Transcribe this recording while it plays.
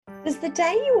Does the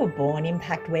day you were born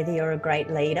impact whether you're a great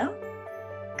leader?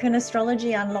 Can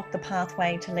astrology unlock the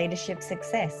pathway to leadership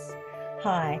success?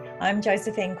 Hi, I'm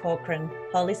Josephine Corcoran,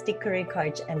 holistic career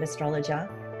coach and astrologer,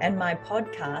 and my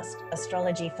podcast,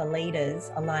 Astrology for Leaders,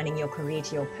 Aligning Your Career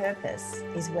to Your Purpose,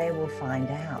 is where we'll find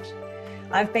out.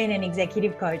 I've been an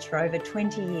executive coach for over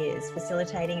 20 years,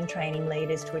 facilitating and training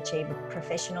leaders to achieve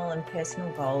professional and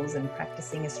personal goals and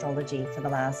practicing astrology for the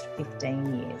last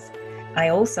 15 years. I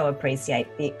also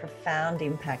appreciate the profound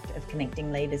impact of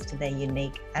connecting leaders to their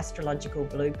unique astrological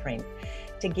blueprint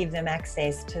to give them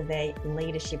access to their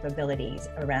leadership abilities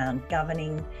around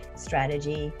governing,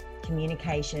 strategy,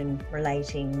 communication,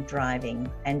 relating, driving,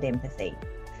 and empathy.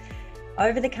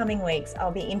 Over the coming weeks,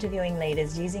 I'll be interviewing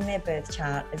leaders using their birth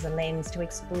chart as a lens to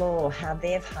explore how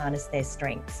they've harnessed their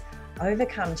strengths,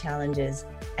 overcome challenges,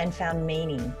 and found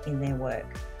meaning in their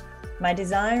work. My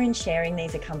desire in sharing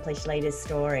these accomplished leaders'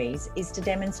 stories is to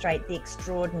demonstrate the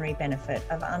extraordinary benefit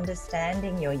of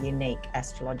understanding your unique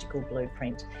astrological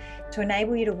blueprint to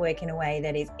enable you to work in a way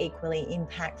that is equally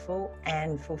impactful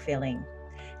and fulfilling,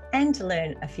 and to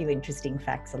learn a few interesting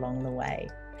facts along the way.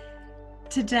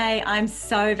 Today, I'm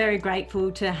so very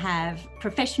grateful to have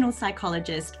professional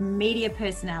psychologist, media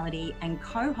personality, and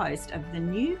co-host of the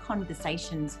New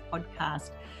Conversations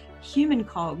podcast, Human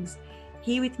Cogs,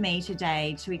 here with me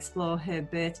today to explore her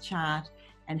birth chart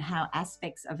and how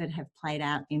aspects of it have played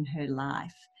out in her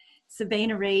life.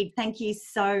 Sabina Reid, thank you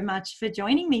so much for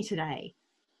joining me today.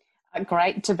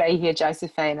 Great to be here,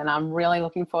 Josephine, and I'm really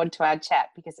looking forward to our chat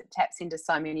because it taps into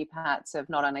so many parts of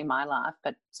not only my life,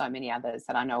 but so many others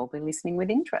that I know will be listening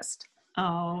with interest.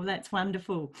 Oh, that's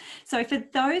wonderful. So for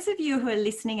those of you who are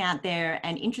listening out there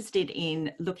and interested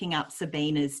in looking up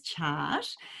Sabina's chart,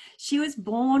 she was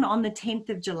born on the 10th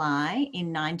of July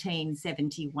in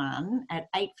 1971 at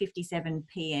 8:57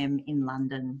 p.m. in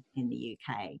London in the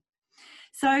UK.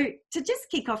 So to just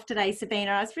kick off today,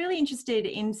 Sabina, I was really interested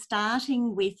in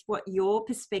starting with what your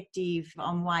perspective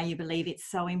on why you believe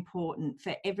it's so important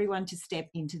for everyone to step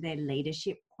into their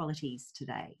leadership qualities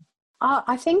today.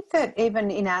 I think that even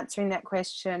in answering that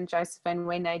question, Josephine,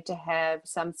 we need to have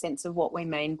some sense of what we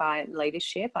mean by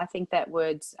leadership. I think that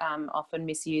word's often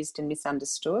misused and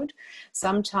misunderstood.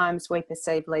 Sometimes we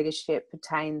perceive leadership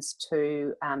pertains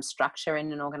to structure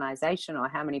in an organisation or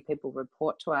how many people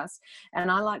report to us. And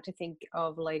I like to think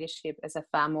of leadership as a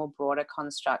far more broader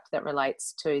construct that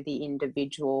relates to the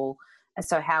individual.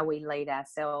 So how we lead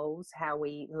ourselves, how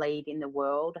we lead in the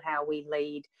world, how we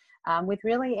lead with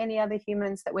really any other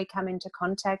humans that we come into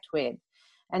contact with.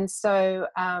 And so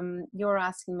you're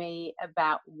asking me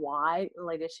about why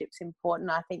leadership's important.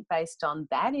 I think based on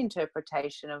that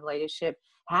interpretation of leadership,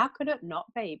 how could it not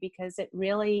be? Because it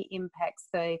really impacts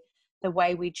the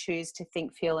way we choose to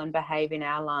think, feel and behave in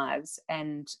our lives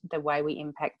and the way we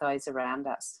impact those around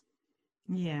us.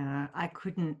 Yeah, I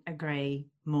couldn't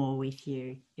agree more with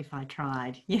you if I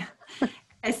tried. Yeah.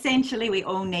 Essentially, we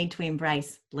all need to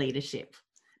embrace leadership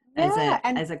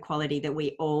as a quality that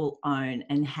we all own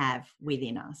and have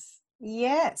within us.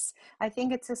 Yes, I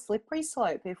think it's a slippery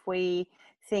slope if we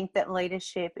think that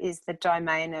leadership is the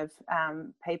domain of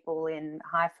people in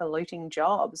highfalutin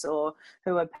jobs or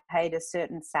who are paid a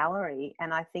certain salary.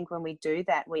 And I think when we do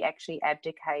that, we actually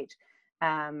abdicate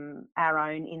our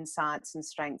own insights and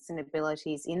strengths and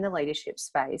abilities in the leadership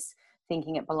space,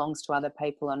 thinking it belongs to other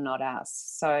people and not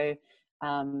us. So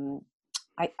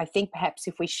I think perhaps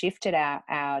if we shifted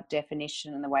our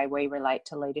definition and the way we relate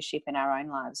to leadership in our own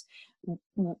lives,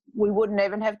 we wouldn't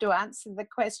even have to answer the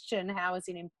question, how is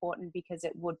it important? Because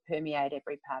it would permeate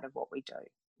every part of what we do.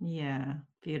 Yeah,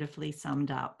 beautifully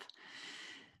summed up.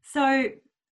 So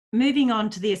moving on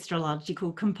to the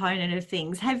astrological component of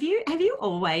things, have you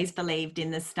always believed in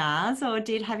the stars, or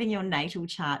did having your natal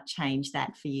chart change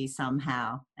that for you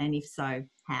somehow? And if so,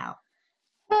 how?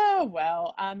 Oh,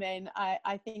 well, I mean,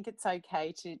 I think it's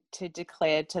okay to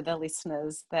declare to the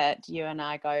listeners that you and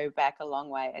I go back a long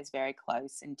way as very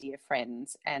close and dear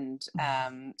friends. And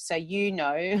so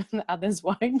others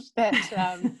won't,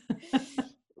 that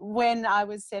when I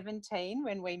was 17,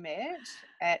 when we met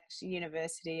at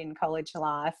university and college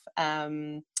life,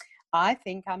 I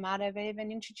think I might have even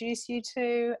introduced you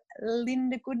to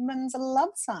Linda Goodman's Love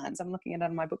Signs. I'm looking at it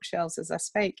on my bookshelves as I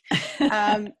speak.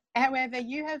 However,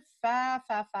 you have far,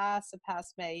 far, far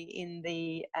surpassed me in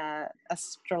the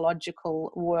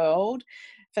astrological world.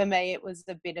 For me, it was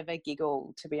a bit of a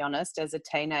giggle, to be honest, as a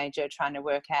teenager trying to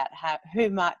work out who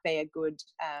might be a good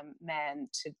man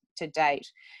to date.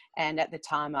 And at the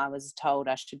time I was told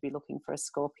I should be looking for a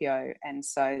Scorpio. And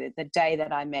so the day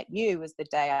that I met you was the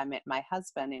day I met my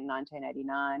husband in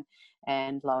 1989.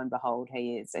 And lo and behold,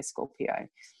 he is a Scorpio.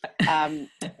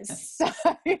 So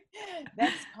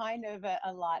that's kind of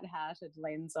a light-hearted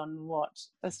lens on what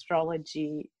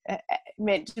astrology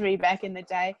meant to me back in the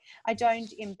day. I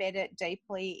don't embed it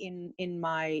deeply in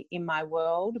my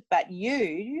world, but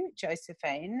you,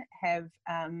 Josephine, have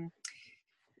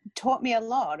taught me a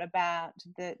lot about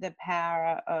the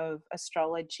power of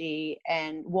astrology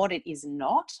and what it is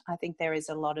not. I think there is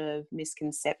a lot of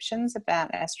misconceptions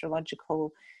about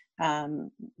astrological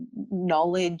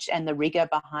knowledge and the rigor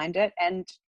behind it. And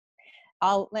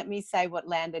let me say what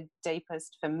landed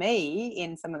deepest for me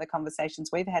in some of the conversations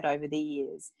we've had over the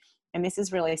years. And this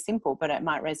is really simple, but it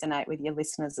might resonate with your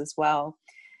listeners as well.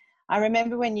 I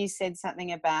remember when you said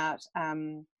something about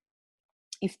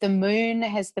if the moon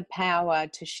has the power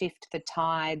to shift the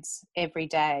tides every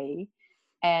day,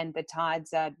 and the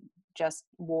tides are just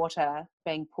water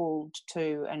being pulled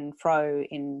to and fro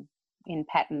in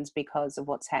patterns because of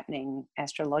what's happening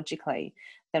astrologically,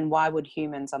 then why would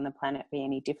humans on the planet be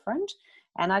any different?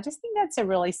 And I just think that's a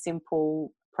really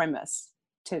simple premise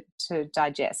to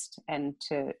digest and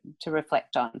to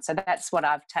reflect on. So that's what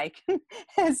I've taken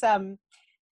as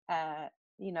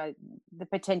you know, the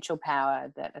potential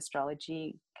power that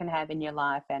astrology can have in your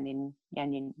life and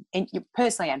in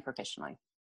personally and professionally.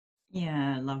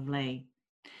 Yeah, lovely.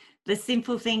 The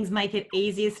simple things make it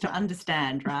easiest to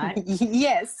understand, right?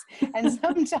 Yes. And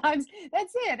sometimes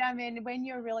that's it. I mean, when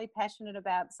you're really passionate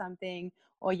about something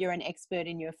or you're an expert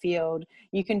in your field,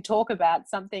 you can talk about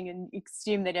something and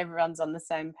assume that everyone's on the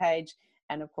same page.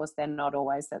 And of course, they're not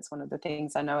always. That's one of the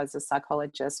things I know as a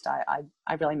psychologist.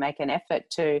 I really make an effort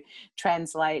to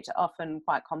translate often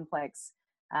quite complex,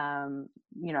 you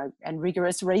know, and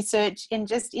rigorous research in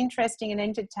just interesting and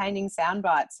entertaining sound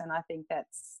bites. And I think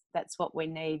that's what we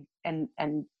need, and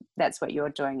that's what you're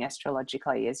doing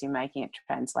astrologically, is you're making it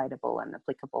translatable and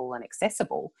applicable and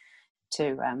accessible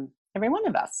to every one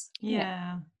of us.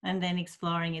 Yeah, and then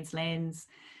exploring its lens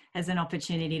as an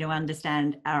opportunity to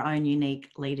understand our own unique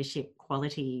leadership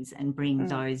qualities and bring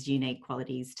those unique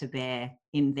qualities to bear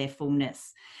in their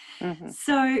fullness. Mm-hmm.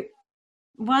 So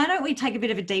why don't we take a bit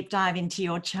of a deep dive into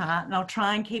your chart, and I'll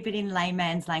try and keep it in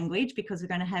layman's language because we're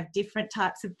going to have different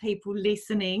types of people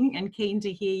listening and keen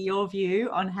to hear your view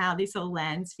on how this all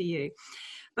lands for you.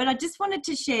 But I just wanted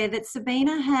to share that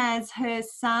Sabina has her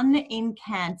sun in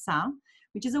Cancer,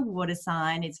 which is a water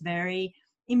sign. It's very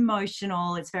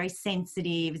emotional, it's very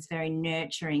sensitive, it's very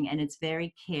nurturing, and it's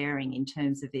very caring in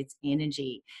terms of its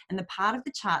energy. And the part of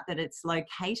the chart that it's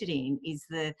located in is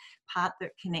the part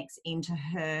that connects into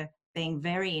her being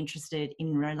very interested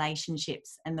in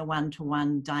relationships and the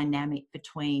one-to-one dynamic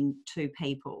between two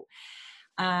people.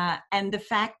 And the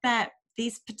fact that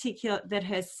that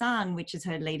her sun, which is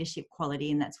her leadership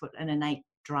quality, and that's what an innate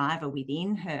driver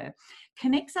within her,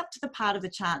 connects up to the part of the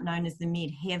chart known as the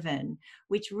midheaven,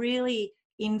 which really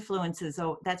influences,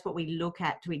 or that's what we look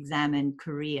at to examine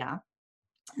career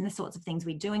and the sorts of things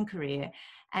we do in career.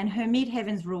 And her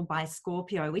midheaven's ruled by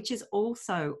Scorpio, which is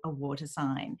also a water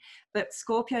sign. But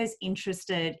Scorpio's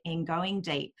interested in going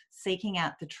deep, seeking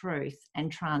out the truth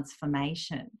and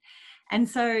transformation. And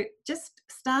so just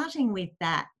starting with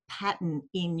that pattern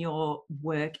in your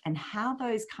work and how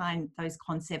those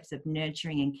concepts of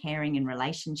nurturing and caring and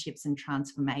relationships and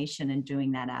transformation and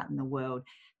doing that out in the world,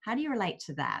 how do you relate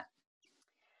to that?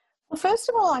 Well, first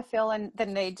of all, I feel the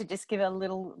need to just give a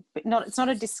little bit, it's not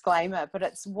a disclaimer, but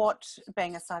it's what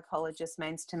being a psychologist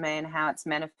means to me and how it's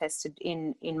manifested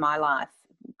in my life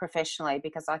professionally,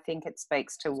 because I think it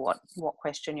speaks to what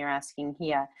question you're asking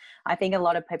here. I think a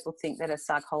lot of people think that a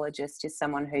psychologist is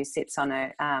someone who sits on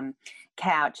a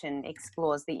couch and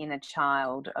explores the inner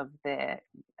child of the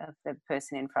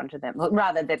person in front of them. Well,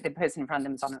 rather, that the person in front of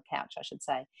them is on a couch, I should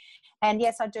say. And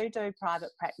yes, I do private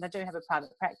practice. I do have a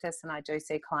private practice, and I do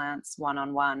see clients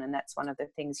one-on-one, and that's one of the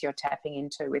things you're tapping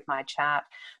into with my chart.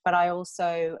 But I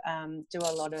also do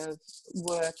a lot of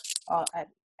work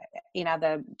in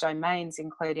other domains,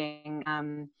 including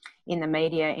in the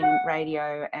media, in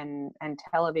radio and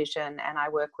television, and I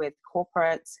work with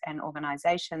corporates and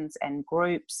organisations and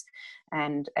groups,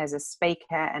 and as a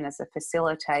speaker and as a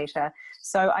facilitator.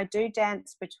 So I do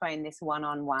dance between this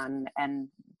one-on-one and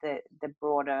the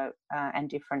broader and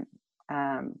different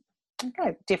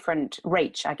different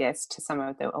reach, I guess, to some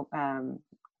of the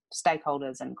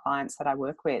stakeholders and clients that I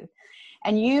work with.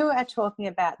 And you are talking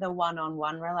about the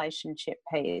one-on-one relationship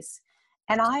piece.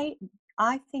 And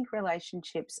I think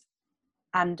relationships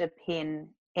underpin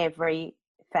every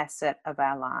facet of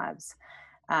our lives.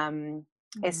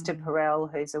 Esther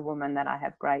Perel, who's a woman that I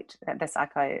have the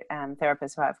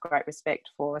psychotherapist who I have great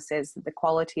respect for, says that the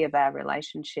quality of our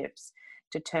relationships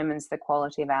determines the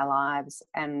quality of our lives.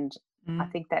 And I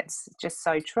think that's just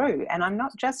so true. And I'm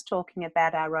not just talking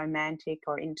about our romantic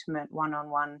or intimate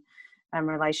one-on-one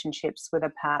relationships with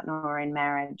a partner or in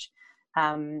marriage.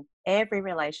 Every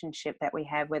relationship that we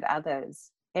have with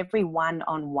others, every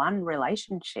one-on-one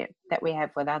relationship that we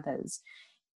have with others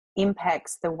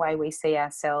impacts the way we see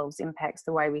ourselves, impacts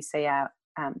the way we see our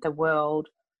the world,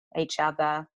 each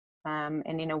other.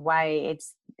 And in a way,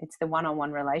 it's the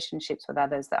one-on-one relationships with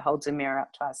others that holds a mirror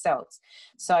up to ourselves.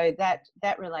 So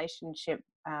that relationship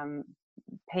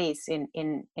piece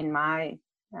in my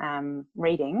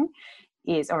reading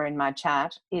is, or in my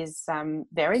chart, is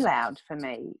very loud for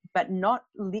me, but not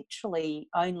literally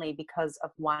only because of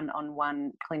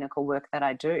one-on-one clinical work that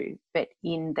I do, but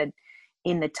in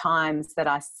the times that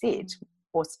I sit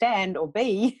or stand or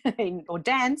be or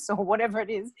dance or whatever it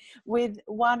is with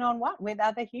one-on-one with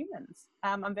other humans.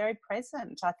 I'm very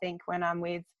present, I think, when I'm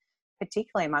with,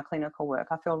 particularly my clinical work.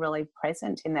 I feel really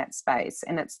present in that space,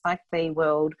 and it's like the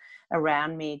world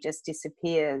around me just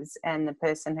disappears and the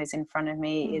person who's in front of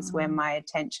me is where my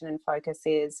attention and focus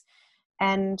is.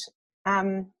 And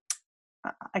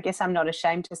I guess I'm not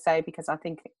ashamed to say, because I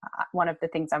think one of the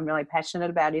things I'm really passionate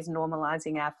about is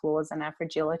normalizing our flaws and our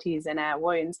fragilities and our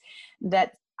wounds,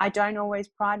 that I don't always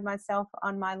pride myself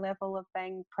on my level of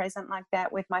being present like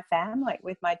that with my family,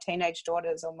 with my teenage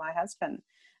daughters or my husband,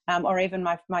 or even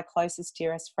my closest,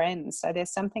 dearest friends. So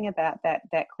there's something about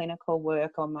that clinical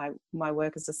work, or my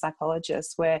work as a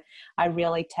psychologist, where I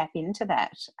really tap into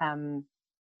that,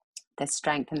 the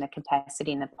strength and the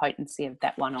capacity and the potency of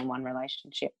that one-on-one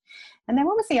relationship. And then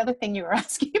what was the other thing you were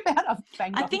asking about?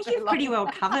 I think you've pretty well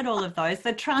covered all of those.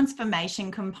 The transformation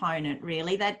component,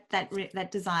 really, that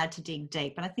desire to dig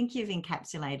deep. But I think you've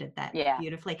encapsulated that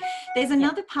beautifully. There's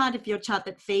another part of your chart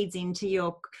that feeds into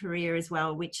your career as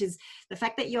well, which is the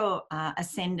fact that you're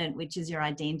ascendant, which is your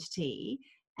identity,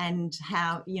 and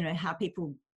how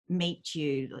people meet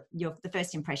you, the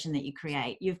first impression that you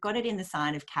create. You've got it in the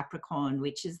sign of Capricorn,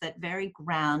 which is that very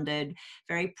grounded,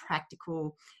 very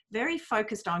practical, very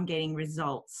focused on getting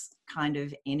results kind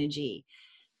of energy.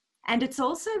 And it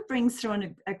also brings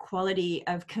through a quality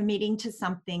of committing to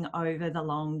something over the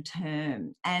long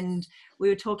term. And we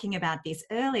were talking about this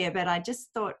earlier, but I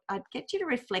just thought I'd get you to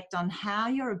reflect on how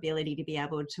your ability to be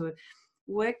able to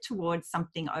work towards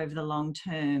something over the long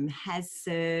term has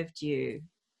served you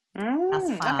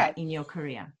thus far in your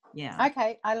career. Yeah.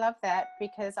 Okay, I love that,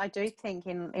 because I do think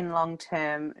in long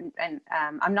term, and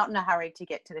I'm not in a hurry to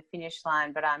get to the finish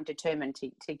line, but I'm determined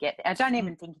to get there. I don't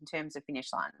even think in terms of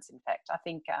finish lines, in fact. I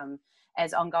think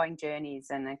as ongoing journeys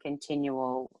and a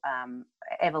continual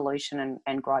evolution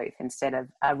and growth, instead of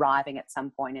arriving at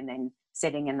some point and then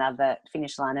setting another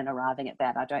finish line and arriving at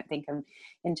that. I don't think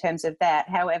in terms of that.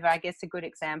 However, I guess a good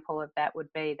example of that would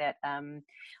be that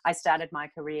I started my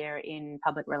career in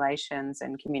public relations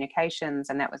and communications,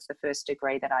 and that was the first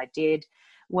degree that I did.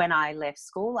 When I left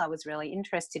school, I was really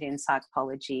interested in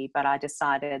psychology, but I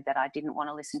decided that I didn't want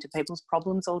to listen to people's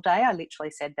problems all day. I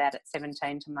literally said that at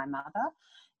 17 to my mother.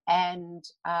 And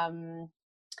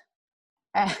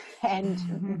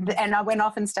I went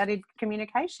off and studied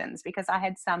communications, because I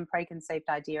had some preconceived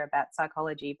idea about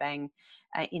psychology being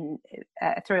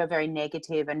through a very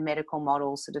negative and medical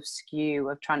model sort of skew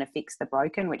of trying to fix the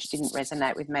broken, which didn't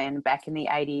resonate with me. And back in the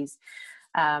 80s,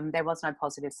 there was no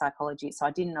positive psychology, so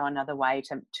I didn't know another way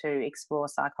to explore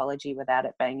psychology without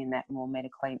it being in that more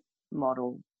medically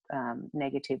model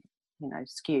negative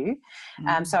skew.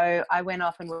 So I went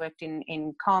off and worked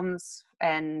in comms,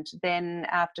 and then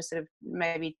after sort of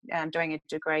maybe doing a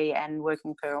degree and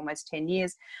working for almost 10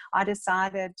 years, I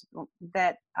decided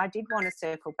that I did want to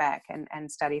circle back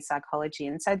and study psychology.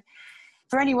 And so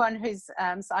for anyone who's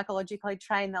psychologically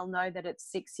trained, they'll know that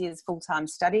it's 6 years full-time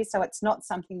study. So it's not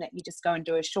something that you just go and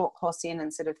do a short course in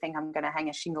and sort of think, I'm going to hang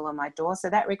a shingle on my door.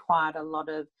 So that required a lot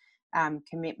of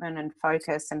commitment and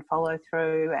focus and follow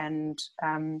through, and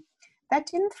that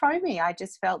didn't throw me. I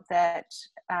just felt that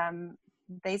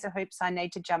these are hoops I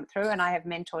need to jump through, and I have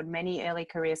mentored many early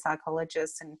career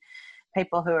psychologists and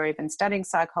people who are even studying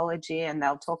psychology, and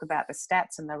they'll talk about the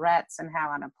stats and the rats and how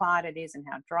unapplied it is and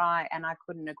how dry, and I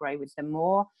couldn't agree with them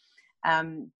more.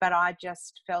 But I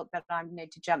just felt that I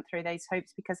need to jump through these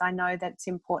hoops, because I know that it's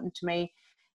important to me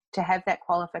to have that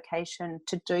qualification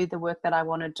to do the work that I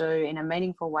want to do in a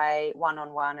meaningful way,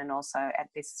 one-on-one, and also at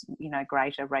this,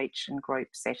 greater reach and group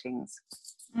settings.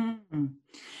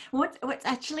 What's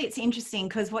actually, it's interesting,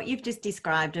 because what you've just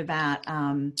described about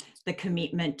the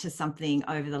commitment to something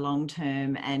over the long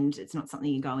term, and it's not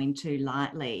something you go into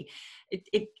lightly,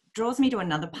 it draws me to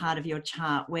another part of your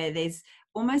chart where there's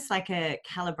almost like a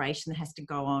calibration that has to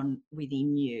go on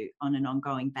within you on an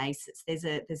ongoing basis. There's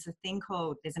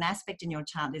an aspect in your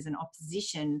chart, there's an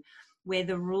opposition where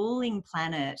the ruling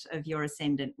planet of your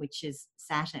ascendant, which is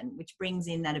Saturn, which brings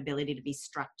in that ability to be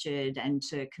structured and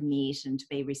to commit and to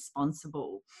be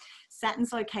responsible.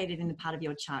 Saturn's located in the part of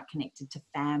your chart connected to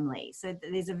family. So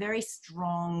there's a very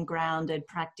strong, grounded,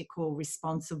 practical,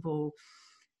 responsible,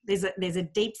 there's a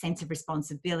deep sense of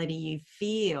responsibility you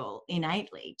feel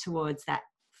innately towards that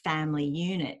family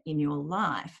unit in your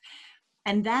life.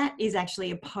 And that is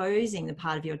actually opposing the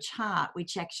part of your chart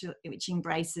which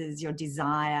embraces your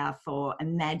desire for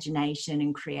imagination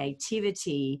and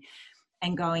creativity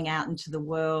and going out into the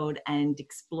world and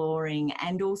exploring,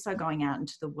 and also going out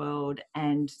into the world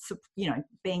and, you know,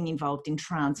 being involved in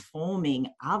transforming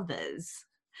others.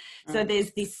 So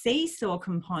there's this seesaw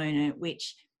component,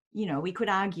 which, you know, we could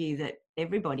argue that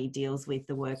everybody deals with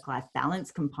the work-life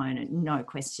balance component, no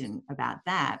question about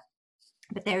that.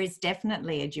 But there is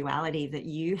definitely a duality that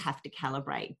you have to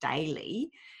calibrate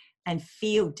daily and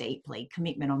feel deeply,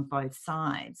 commitment on both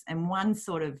sides. And one's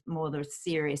sort of more the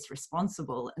serious,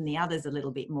 responsible, and the other's a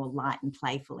little bit more light and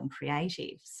playful and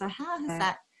creative. So how has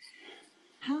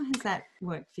that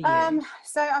worked for you?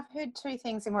 So I've heard two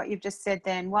things in what you've just said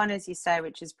then. One, as you say,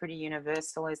 which is pretty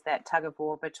universal, is that tug of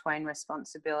war between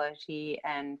responsibility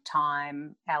and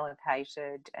time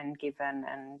allocated and given,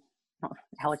 and not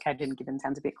allocated and given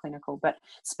sounds a bit clinical, but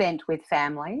spent with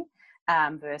family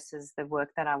versus the work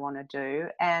that I want to do.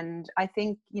 And I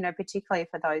think, you know, particularly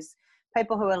for those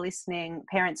people who are listening,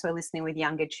 parents who are listening with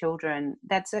younger children,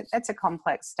 that's a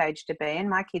complex stage to be in.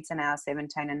 My kids are now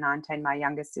 17 and 19. My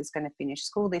youngest is going to finish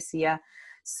school this year.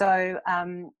 So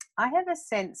I have a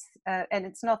sense, and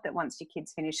it's not that once your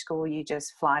kids finish school, you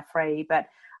just fly free, but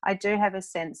I do have a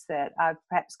sense that I've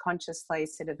perhaps consciously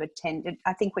sort of attended.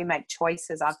 I think we make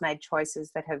choices. I've made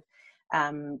choices that have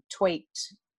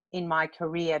tweaked in my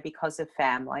career because of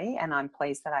family, and I'm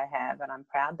pleased that I have, and I'm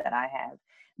proud that I have.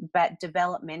 But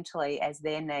developmentally, as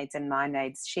their needs and my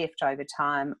needs shift over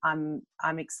time,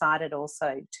 I'm excited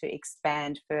also to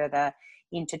expand further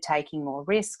into taking more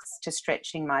risks, to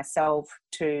stretching myself,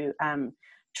 to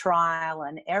trial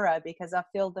and error, because I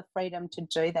feel the freedom to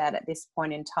do that at this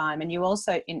point in time. And you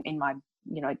also, in my,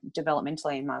 you know,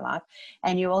 developmentally in my life,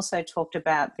 and you also talked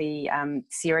about the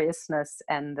seriousness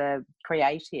and the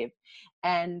creative.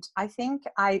 And I think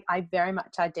I very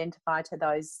much identify to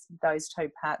those two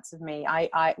parts of me.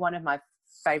 I one of my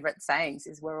favorite sayings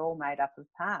is we're all made up of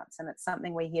parts, and it's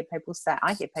something we hear people say.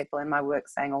 I hear people in my work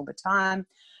saying all the time,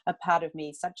 a part of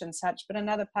me such and such, but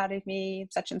another part of me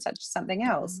such and such something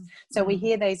else. So we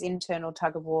hear these internal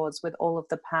tug of wars with all of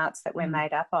the parts that we're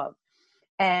made up of.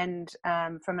 And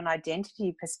from an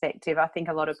identity perspective, I think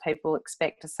a lot of people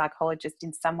expect a psychologist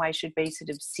in some way should be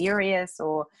sort of serious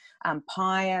or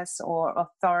pious or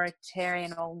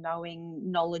authoritarian,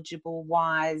 all-knowing, knowledgeable,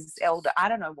 wise, elder. I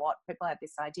don't know what. People have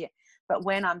this idea. But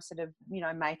when I'm sort of, you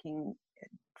know, making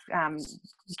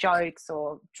jokes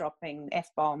or dropping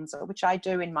F-bombs, which I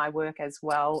do in my work as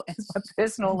well as my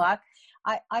personal life,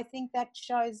 I think that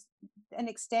shows an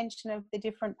extension of the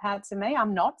different parts of me.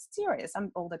 I'm not serious.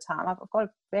 I'm all the time. I've got a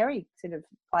very sort of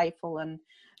playful and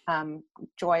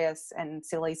joyous and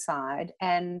silly side,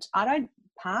 and I don't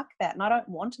park that, and I don't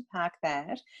want to park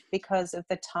that because of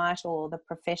the title or the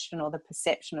profession or the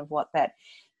perception of what that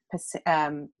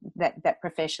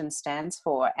profession stands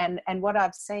for. And what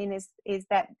I've seen is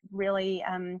that really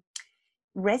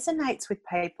resonates with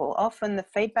people. Often the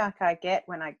feedback I get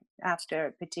when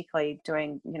after particularly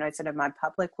doing, you know, sort of my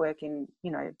public work in,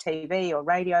 you know, TV or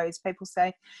radios, people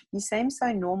say, you seem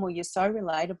so normal, you're so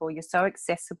relatable, you're so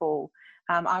accessible.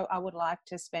 I would like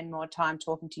to spend more time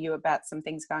talking to you about some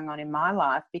things going on in my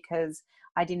life, because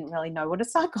I didn't really know what a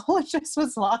psychologist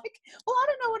was like. Well, I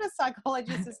don't know what a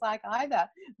psychologist is like either,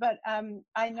 but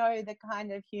I know the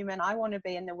kind of human I want to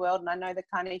be in the world, and I know the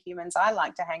kind of humans I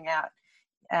like to hang out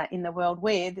in the world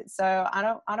with. So I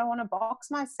don't want to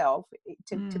box myself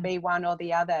to be one or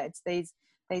the other. It's these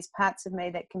parts of me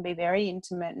that can be very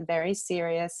intimate and very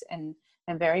serious and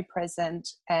very present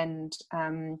and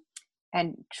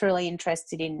truly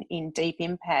interested in deep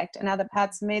impact, and other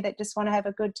parts of me that just want to have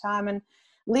a good time and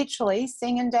literally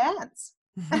sing and dance.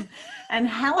 And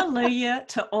hallelujah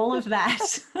to all of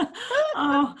that.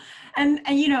 Oh, and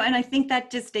you know, and I think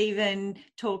that just even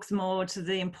talks more to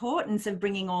the importance of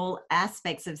bringing all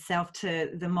aspects of self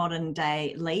to the modern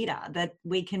day leader, that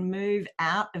we can move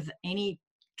out of any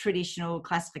traditional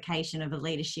classification of a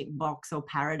leadership box or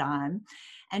paradigm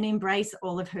and embrace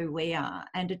all of who we are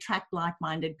and attract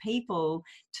like-minded people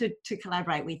to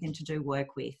collaborate with and to do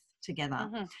work with together.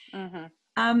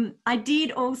 I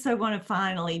did also want to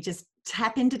finally just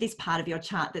tap into this part of your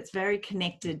chart that's very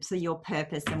connected to your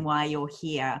purpose and why you're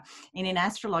here. And in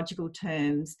astrological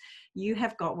terms, you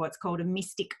have got what's called a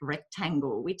mystic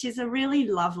rectangle, which is a really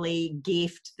lovely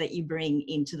gift that you bring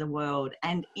into the world.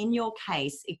 And in your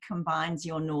case, it combines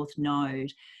your North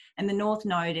Node. And the North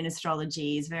Node in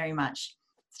astrology is very much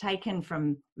taken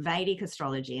from Vedic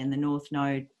astrology, and the North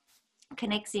Node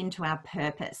connects into our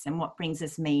purpose and what brings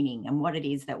us meaning and what it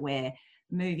is that we're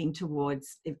moving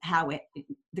towards, how we're,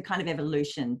 the kind of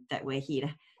evolution that we're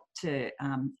here to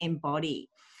embody.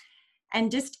 And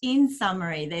just in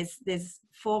summary, there's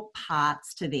 4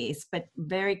 parts to this, but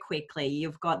very quickly,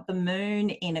 you've got the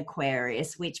moon in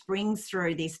Aquarius, which brings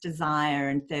through this desire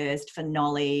and thirst for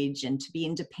knowledge and to be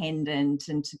independent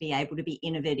and to be able to be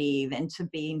innovative and to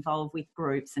be involved with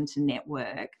groups and to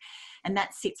network. And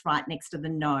that sits right next to the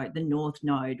node, the North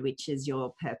Node, which is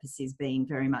your purpose, is being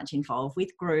very much involved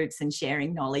with groups and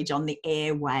sharing knowledge on the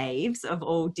airwaves of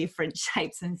all different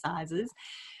shapes and sizes.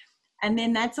 And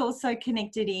then that's also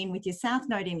connected in with your South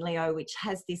Node in Leo, which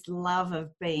has this love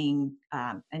of being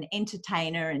an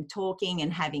entertainer and talking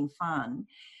and having fun.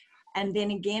 And then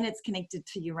again, it's connected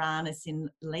to Uranus in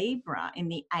Libra in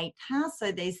the 8th house.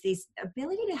 So there's this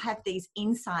ability to have these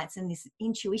insights and this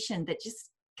intuition that just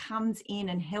comes in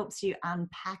and helps you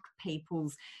unpack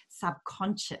people's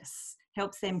subconscious,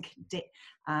 helps them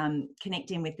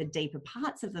connect in with the deeper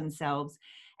parts of themselves.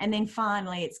 And then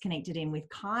finally, it's connected in with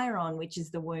Chiron, which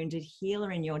is the wounded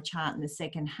healer in your chart in the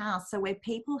 2nd house. So where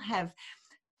people have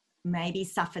maybe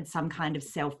suffered some kind of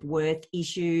self-worth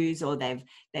issues, or they've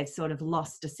sort of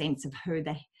lost a sense of who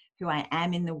I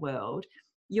am in the world,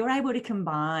 you're able to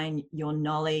combine your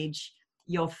knowledge,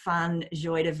 your fun,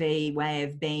 joie de vivre way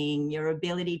of being, your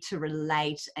ability to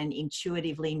relate and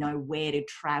intuitively know where to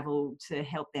travel to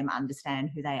help them understand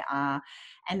who they are,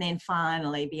 and then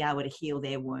finally be able to heal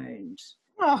their wound.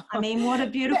 Oh, I mean, what a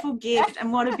beautiful gift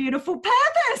and what a beautiful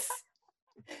purpose.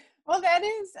 Well, that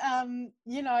is,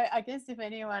 I guess if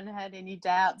anyone had any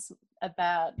doubts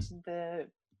about the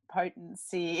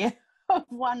potency of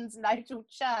one's natal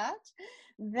chart,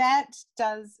 that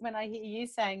does, when I hear you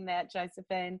saying that,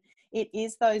 Josephine, it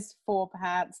is those 4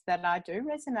 parts that I do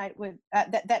resonate with,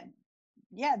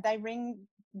 they ring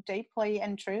deeply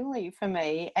and truly for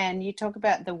me. And you talk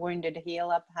about the wounded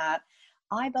healer part.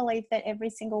 I believe that every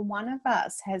single one of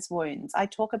us has wounds. I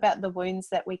talk about the wounds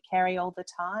that we carry all the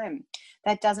time.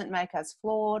 That doesn't make us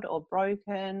flawed or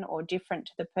broken or different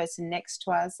to the person next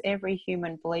to us. Every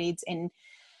human bleeds. And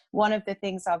one of the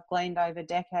things I've gleaned over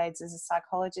decades as a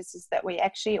psychologist is that we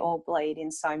actually all bleed in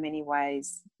so many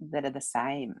ways that are the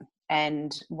same.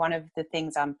 And one of the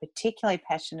things I'm particularly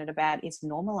passionate about is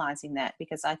normalizing that,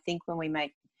 because I think when we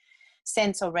make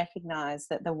sense or recognize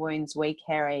that the wounds we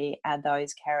carry are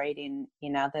those carried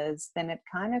in others, then it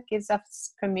kind of gives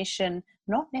us permission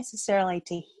not necessarily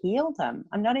to heal them.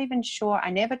 I'm not even sure,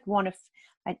 I never want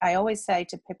to, I always say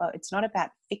to people, it's not about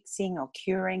fixing or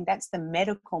curing. That's the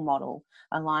medical model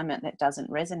alignment that doesn't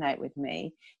resonate with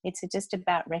me. It's just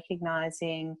about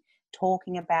recognizing,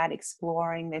 talking about,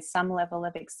 exploring. There's some level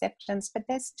of acceptance, but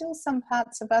there's still some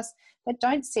parts of us that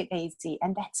don't sit easy,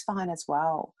 and that's fine as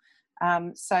well.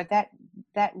 So that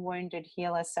wounded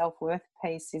healer self-worth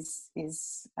piece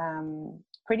is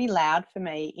pretty loud for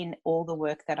me in all the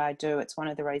work that I do. It's one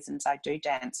of the reasons I do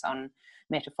dance on,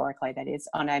 metaphorically that is,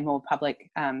 on a more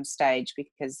public stage,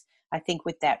 because I think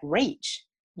with that reach,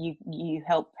 you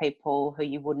help people who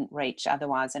you wouldn't reach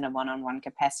otherwise in a one-on-one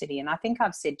capacity. And I think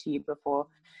I've said to you before,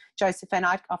 Josephine,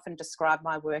 I often describe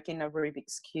my work in a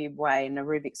Rubik's Cube way, and a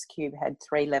Rubik's Cube had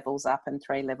 3 levels up and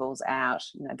 3 levels out.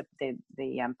 You know,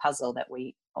 the puzzle that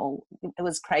we all, it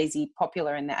was crazy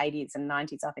popular in the 80s and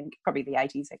 90s, I think, probably the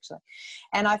 80s actually.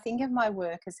 And I think of my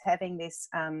work as having this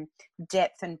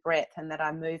depth and breadth, and that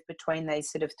I move between these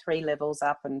sort of 3 levels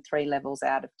up and 3 levels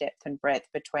out of depth and breadth,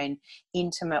 between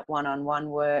intimate one-on-one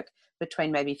work,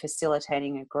 between maybe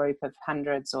facilitating a group of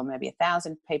hundreds or maybe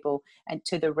 1,000 people, and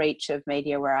to the reach of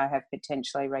media where I have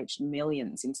potentially reached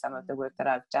millions in some of the work that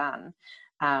I've done,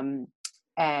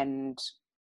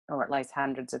 or at least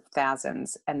hundreds of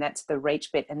thousands. And that's the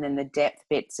reach bit. And then the depth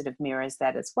bit sort of mirrors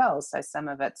that as well. So some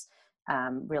of it's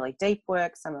really deep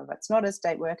work, some of it's not as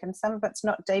deep work, and some of it's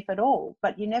not deep at all.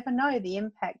 But you never know the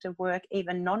impact of work,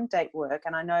 even non-deep work.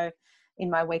 And I know in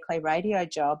my weekly radio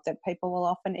job that people will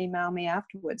often email me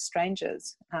afterwards,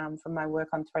 strangers from my work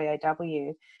on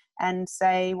 3AW, and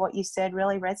say, what you said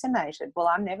really resonated. Well,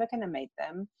 I'm never going to meet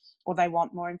them, or they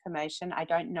want more information. I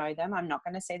don't know them. I'm not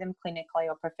going to see them clinically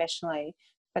or professionally,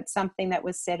 but something that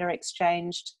was said or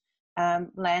exchanged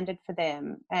landed for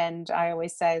them. And I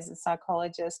always say, as a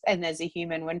psychologist and as a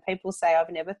human, when people say, I've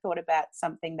never thought about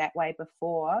something that way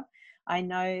before, I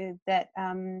know that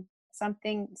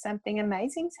something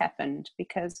amazing's happened,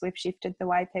 because we've shifted the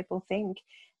way people think.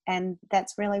 And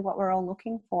that's really what we're all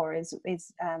looking for, is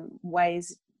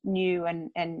ways, new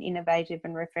and innovative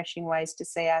and refreshing ways to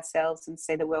see ourselves and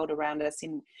see the world around us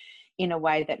in a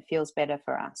way that feels better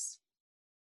for us.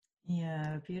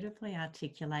 Yeah, beautifully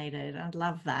articulated. I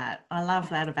love that. I love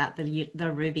that about the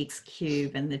Rubik's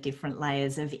Cube and the different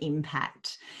layers of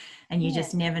impact. And you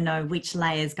just never know which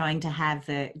layer is going to have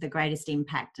the greatest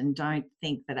impact, and don't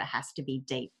think that it has to be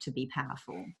deep to be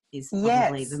powerful is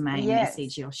probably the main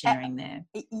message you're sharing there.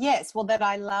 Yes, well, that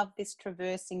I love this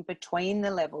traversing between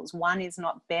the levels. One is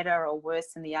not better or worse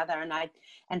than the other.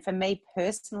 And for me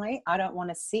personally, I don't want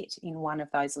to sit in one of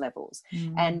those levels.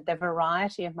 And the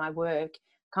variety of my work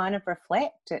kind of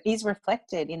is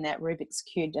reflected in that Rubik's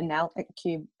Cube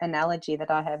analogy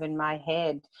that I have in my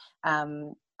head.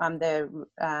 I'm the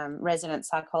resident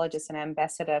psychologist and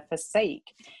ambassador for Seek,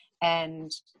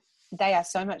 and they are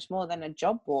so much more than a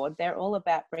job board. They're all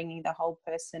about bringing the whole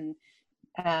person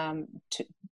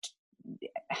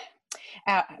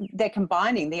they're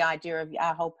combining the idea of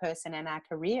our whole person and our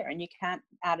career, and you can't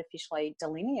artificially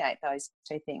delineate those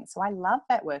two things. So I love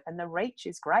that work, and the reach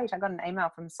is great. I got an email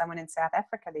from someone in South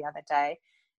Africa the other day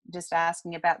just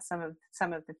asking about some of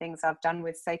the things I've done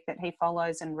with Seek, that he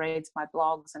follows and reads my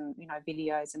blogs and, you know,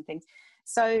 videos and things.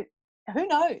 So who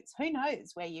knows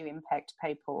where you impact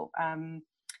people.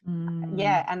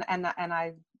 Yeah, and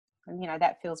I, you know,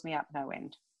 that fills me up no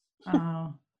end.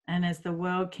 Oh, and as the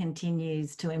world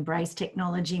continues to embrace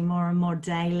technology more and more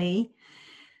daily,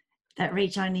 that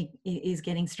reach only is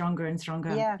getting stronger and stronger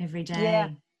every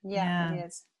day. Yeah,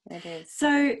 it is.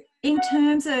 So in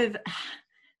terms of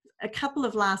a couple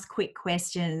of last quick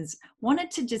questions, wanted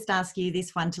to just ask you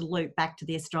this one to loop back to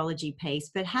the astrology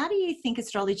piece, but how do you think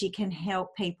astrology can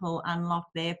help people unlock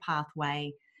their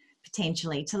pathway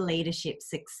potentially to leadership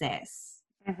success?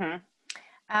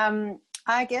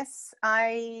 I guess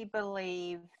I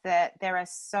believe that there are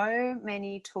so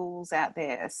many tools out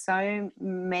there, so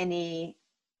many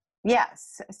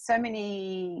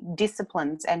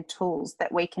disciplines and tools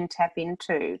that we can tap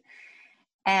into.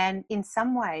 And in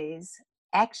some ways,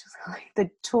 actually, the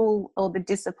tool or the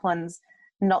discipline's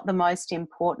not the most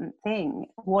important thing.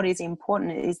 What is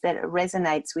important is that it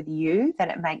resonates with you, that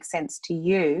it makes sense to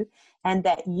you, and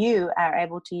that you are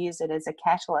able to use it as a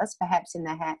catalyst, perhaps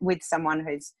with someone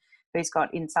who's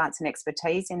got insights and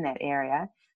expertise in that area,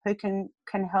 who can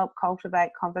help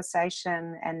cultivate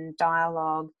conversation and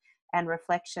dialogue and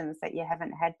reflections that you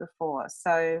haven't had before.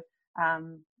 So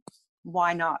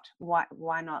why not?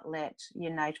 Why not let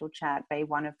your natal chart be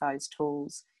one of those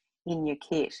tools in your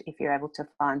kit, if you're able to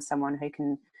find someone who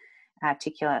can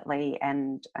articulately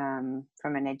and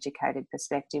from an educated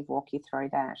perspective walk you through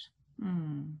that.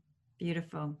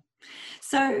 Beautiful.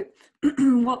 So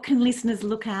what can listeners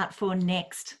look out for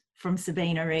next from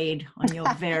Sabina Reid on your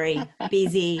very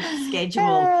busy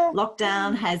schedule?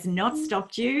 Lockdown has not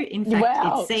stopped you. In fact,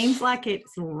 It seems like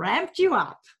it's ramped you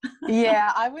up.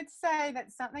 Yeah, I would say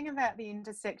that something about the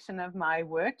intersection of my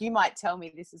work, you might tell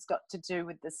me this has got to do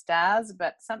with the stars,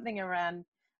 but something around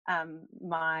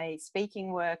my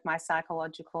speaking work, my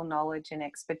psychological knowledge and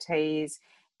expertise,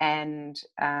 and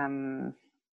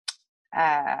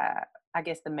I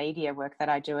guess the media work that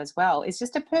I do as well is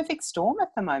just a perfect storm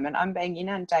at the moment. I'm being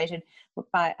inundated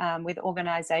with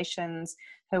organisations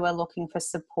who are looking for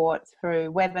support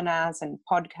through webinars and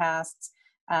podcasts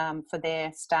for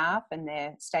their staff and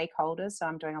their stakeholders. So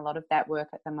I'm doing a lot of that work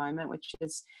at the moment, which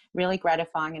is really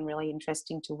gratifying and really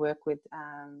interesting to work with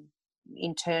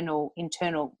internal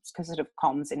sort of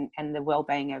comms and the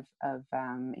well-being of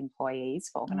employees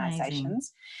for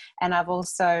organisations. And I've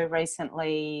also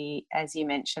recently, as you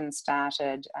mentioned,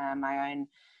 started my own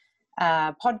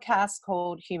podcast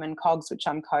called Human Cogs, which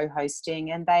I'm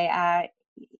co-hosting, and they are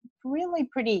really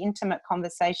pretty intimate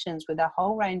conversations with a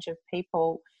whole range of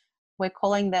people. We're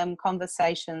calling them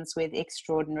Conversations with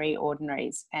Extraordinary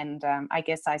Ordinaries, and I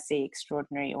guess I see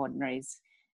extraordinary ordinaries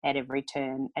at every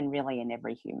turn and really in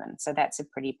every human. So that's a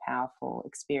pretty powerful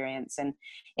experience. And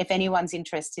if anyone's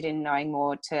interested in knowing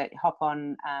more, to hop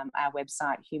on our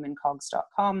website,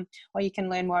 humancogs.com, or you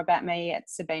can learn more about me at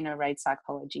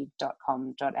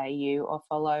sabinareidpsychology.com.au, or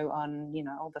follow on, you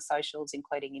know, all the socials,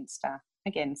 including Insta.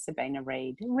 Again, Sabina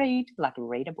Reid. Read like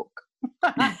read a book.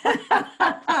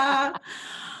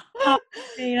 Oh,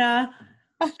 Sabina,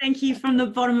 Thank you from the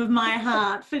bottom of my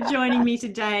heart for joining me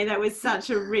today. That was such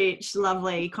a rich,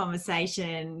 lovely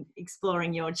conversation,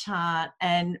 exploring your chart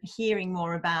and hearing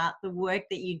more about the work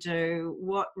that you do,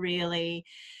 what really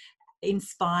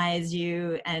inspires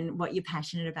you and what you're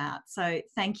passionate about. So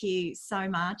thank you so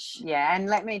much. Yeah, and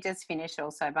let me just finish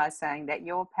also by saying that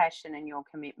your passion and your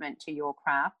commitment to your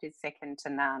craft is second to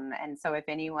none. And so if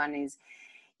anyone is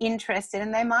interested,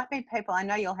 and there might be people, I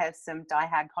know you'll have some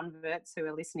diehard converts who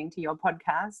are listening to your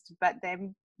podcast, but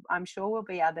then I'm sure will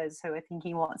be others who are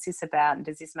thinking, what's this about, and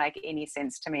does this make any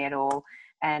sense to me at all?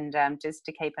 And just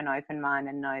to keep an open mind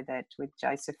and know that with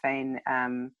Josephine,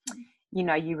 you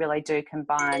know, you really do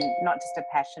combine not just a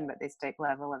passion, but this deep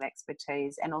level of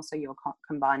expertise, and also your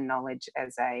combined knowledge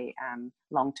as a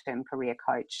long-term career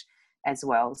coach as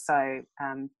well. So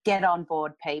get on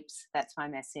board, peeps. That's my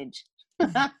message.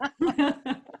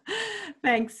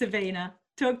 Thanks, Sabina.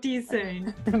 Talk to you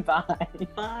soon. Bye.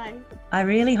 Bye. I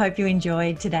really hope you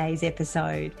enjoyed today's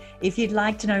episode. If you'd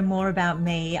like to know more about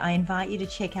me, I invite you to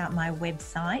check out my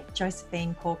website,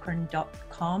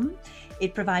 josephinecorcoran.com.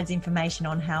 It provides information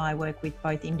on how I work with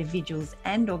both individuals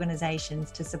and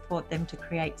organisations to support them to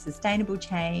create sustainable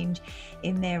change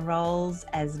in their roles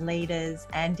as leaders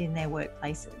and in their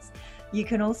workplaces. You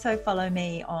can also follow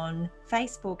me on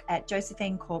Facebook at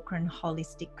Josephine Corcoran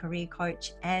Holistic Career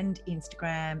Coach and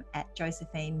Instagram at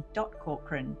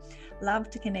josephine.corcoran. Love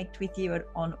to connect with you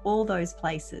on all those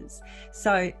places.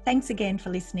 So thanks again for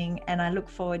listening, and I look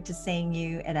forward to seeing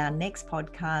you at our next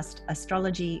podcast,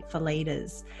 Astrology for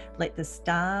Leaders. Let the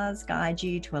stars guide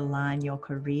you to align your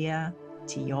career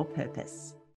to your purpose.